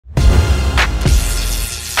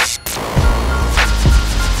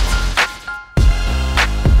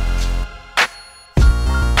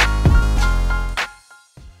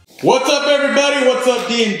What's up, everybody? What's up,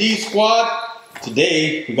 D&D squad?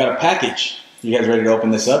 Today we got a package. You guys ready to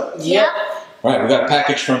open this up? Yep. All right, we got a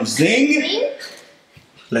package from Zing.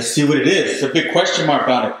 Let's see what it is. It's a big question mark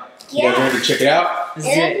on it. You guys ready to check it out?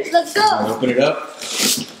 Let's go. Open it up.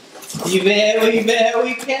 Be very,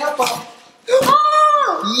 very careful.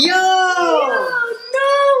 Oh! Yo!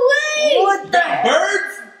 No way! What the?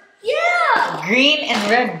 Birds? Yeah! Green and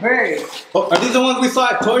red birds. Oh, are these the ones we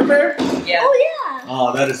saw at Toy Fair? Yeah. Oh yeah!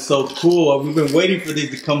 Oh, that is so cool. We've been waiting for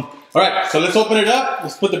these to come. All right, so let's open it up.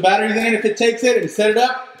 Let's put the batteries in it if it takes it and set it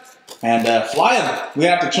up. And fly them. We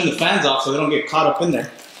have to turn the fans off so they don't get caught up in there.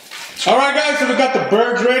 All right, guys, so we got the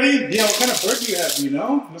birds ready. Yeah, what kind of bird do you have? Do you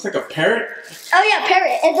know? Looks like a parrot. Oh yeah,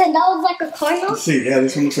 parrot. And then that was like a cardinal. Let's see. Yeah,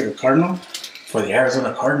 this one looks like a cardinal for the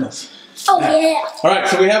Arizona Cardinals. Oh yeah. All right,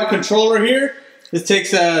 so we have a controller here. This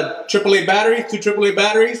takes a AAA battery, 2 AAA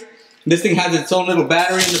batteries. This thing has its own little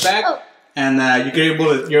battery in the back, and you're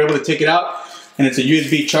able to take it out, and it's a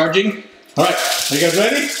USB charging. All right, are you guys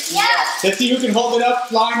ready? Yeah. Let's see who can hold it up,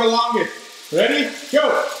 flying the longest. Ready?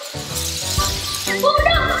 Go. Oh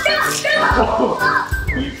no!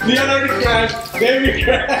 Leon already crashed. David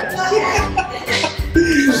crashed.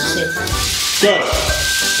 Go.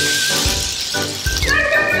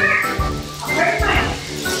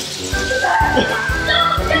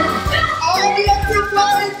 Oh, the extra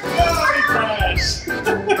flight! Oh, he crashed.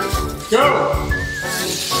 Go.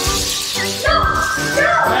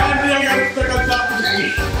 And Leon got stuck on top of the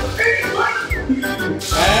seat.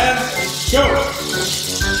 And go.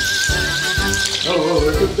 Oh,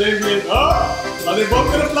 there goes Damian. Oh, are they both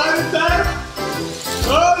gonna fly this time?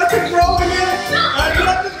 Oh, they're controlling it. I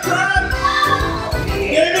got the crash.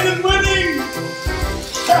 David is winning.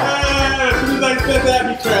 As soon as I said that,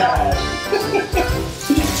 he crashed.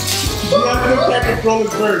 He can't control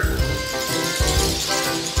his bird.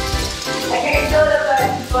 I can't do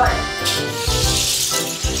it, but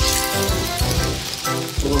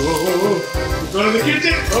Whoa. Go to the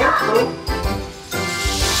kitchen. Oh.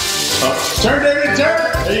 Turn, David, turn.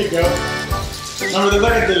 There you go. Remember, there's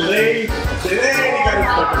like a delay. Delay, you got it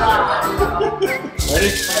stuck. Ready?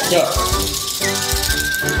 Go.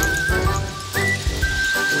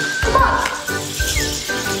 Come on.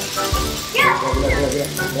 Yeah.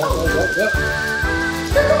 Go.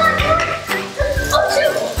 Come on. Oh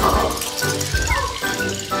shoot.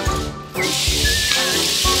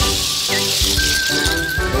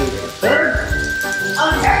 There you go. Turn.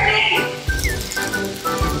 I'm turning.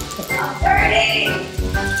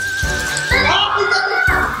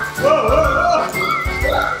 Whoa.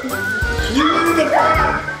 You need the fan.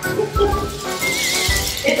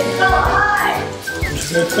 It's so high.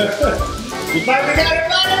 You finally got it,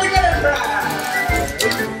 crash.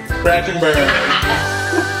 Crash and burn.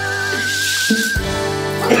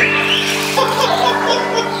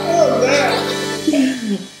 Oh, man.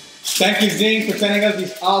 Thank you, Zing, for sending us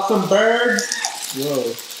these awesome birds.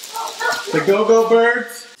 Whoa. The go-go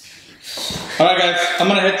birds. All right, guys, I'm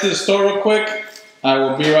gonna head to the store real quick. I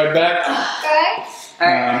will be right back.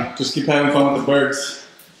 Alright. Just keep having fun with the birds.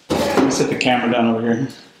 Let me set the camera down over here.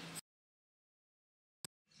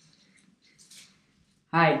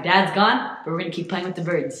 Alright, Dad's gone, but we're gonna keep playing with the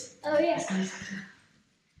birds. Oh yeah.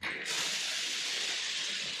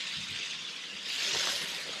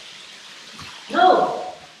 No!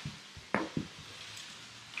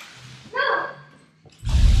 No.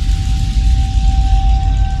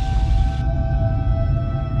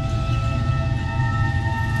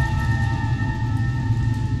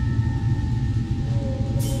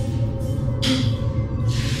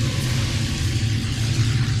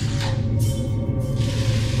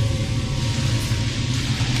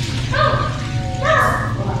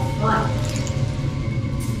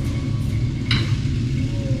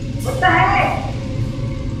 What the heck?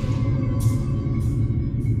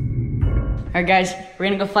 Alright guys, we're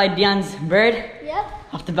gonna go fly Deion's bird Yep.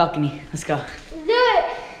 off the balcony. Let's go. Do it.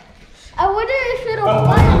 I wonder if it'll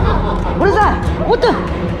fly. What is that? What the?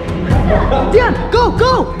 Deion, go!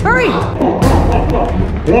 Hurry!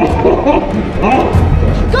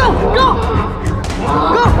 Go!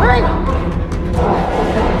 Hurry!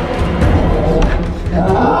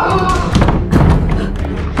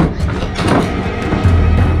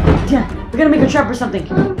 Deion, we're gonna make a trap or something.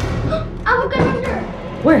 I'm gonna under.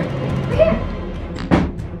 Where? Right here.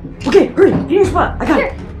 Okay, hurry! Get your spot. I got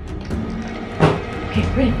it. Here. Okay,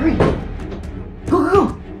 ready, hurry.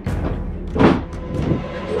 Go!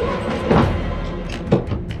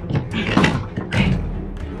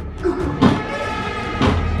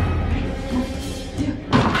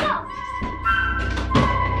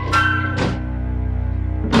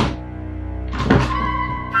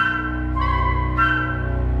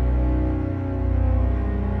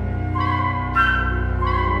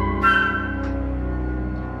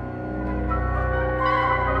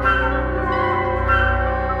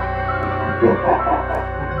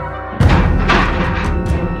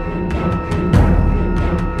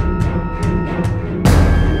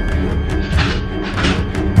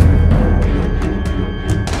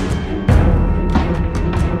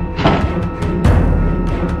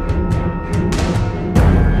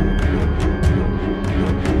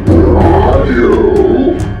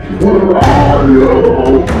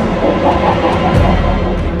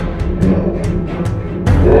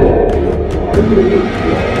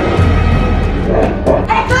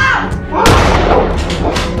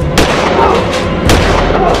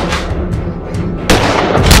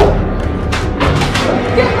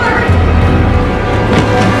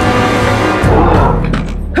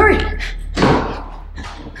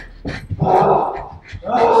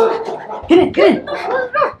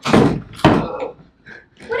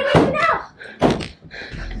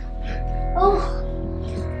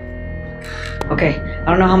 Okay, I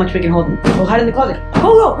don't know how much we can hold. Go hide in the closet.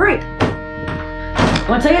 Go, hurry!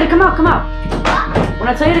 When I tell you to come out, come out. When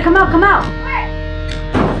I tell you to come out, come out.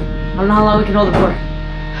 I don't know how long we can hold it for.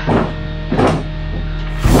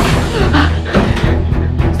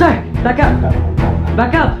 Start, back up.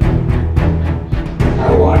 Back up.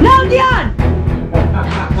 Now, Deion!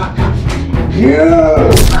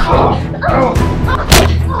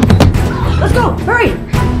 Let's go, hurry!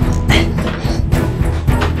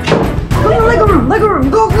 Go to the Lego room,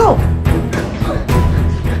 go!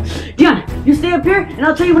 Deion, you stay up here and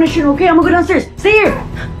I'll tell you when to shoot, okay? I'm gonna go downstairs. Stay here!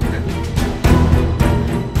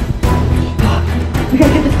 We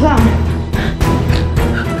gotta get this clown.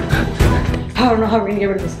 I don't know how we're gonna get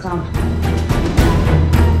rid of this clown.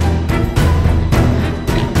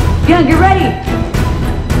 Deion, get ready!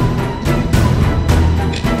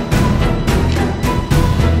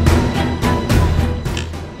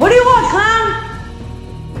 What do you want, clown?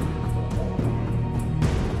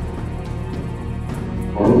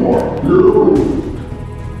 I want you.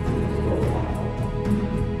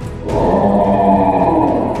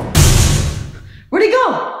 Where'd he go?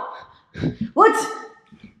 What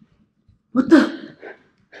the?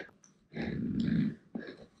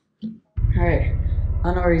 Alright, I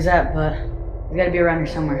don't know where he's at, but he's gotta be around here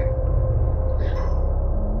somewhere.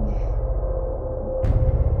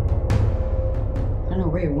 I don't know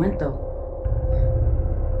where he went though.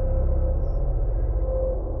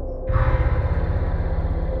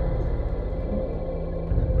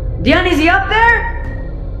 Deion, is he up there?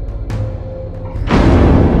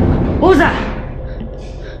 What was that?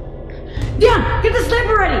 Deion, get the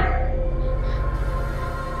sniper ready!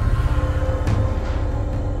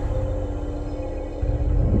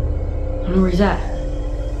 I don't know where he's at.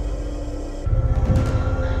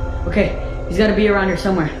 Okay, he's gotta be around here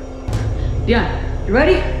somewhere. Deion, you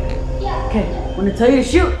ready? Yeah. Okay, when I tell you to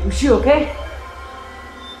shoot, you shoot, okay?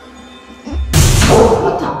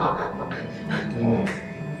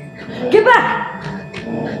 Get back!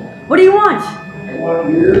 What do you want? I want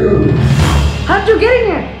you. How'd you get in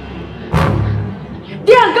here?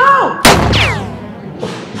 Deion, go!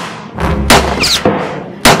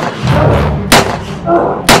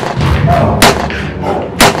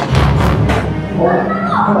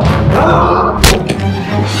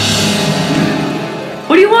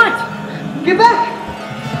 What do you want? Get back!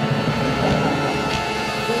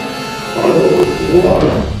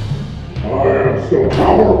 I am so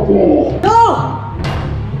powerful. No!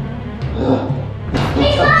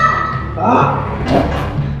 Hey,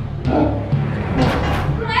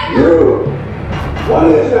 You. What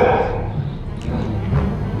is that?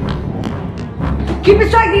 Keep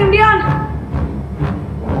distracting him, Deion!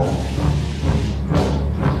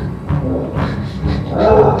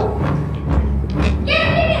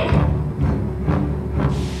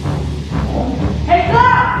 Hey,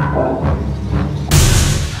 stop!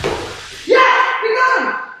 Yes! We got him!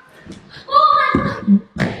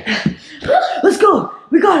 Let's go!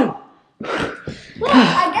 We got him! Well,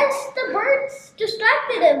 I guess the birds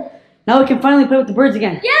distracted him. Now we can finally play with the birds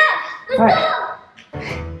again. Yeah, let's All right. go.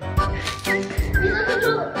 He's on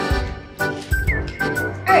controller.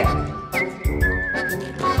 Alright.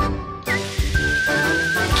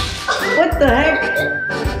 What the heck?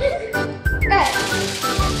 Alright.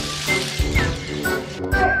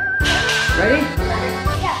 Ready?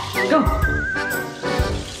 Yeah. Go!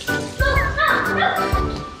 Go, go,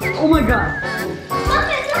 Oh my god! Stop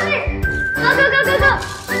it, stop it. Go.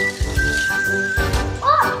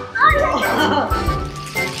 Oh, yeah.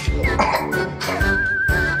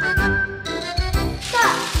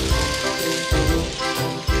 Stop.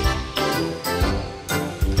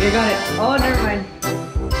 You got it. Oh, never mind.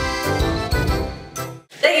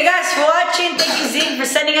 Thank you guys for watching. Thank you, Zing, for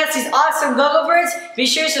sending us these awesome go-go birds. Be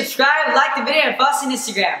sure to subscribe, like the video, and follow us on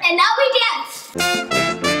Instagram. And now we dance.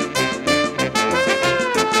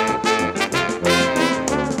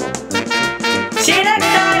 See you next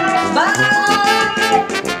time. Bye.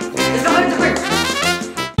 Let's go play with the birds.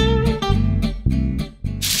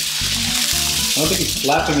 I don't think he's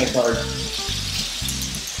flapping it hard.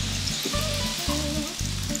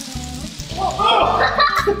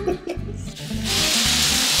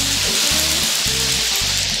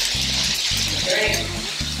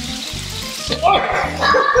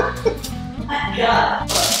 God.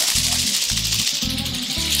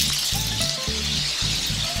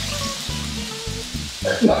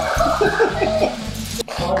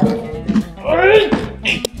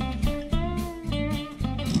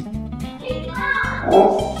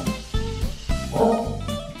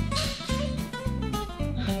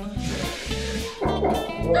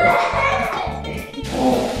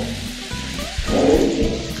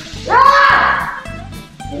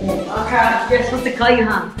 call you,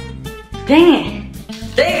 huh? Dang it.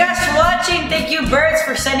 Thank you guys for watching. Thank you, Birds,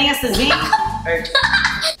 for sending us the Zing.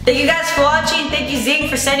 Thank you guys for watching. Thank you, Zing,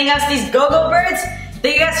 for sending us these go-go birds.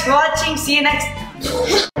 Thank you guys for watching. See you next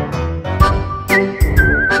time.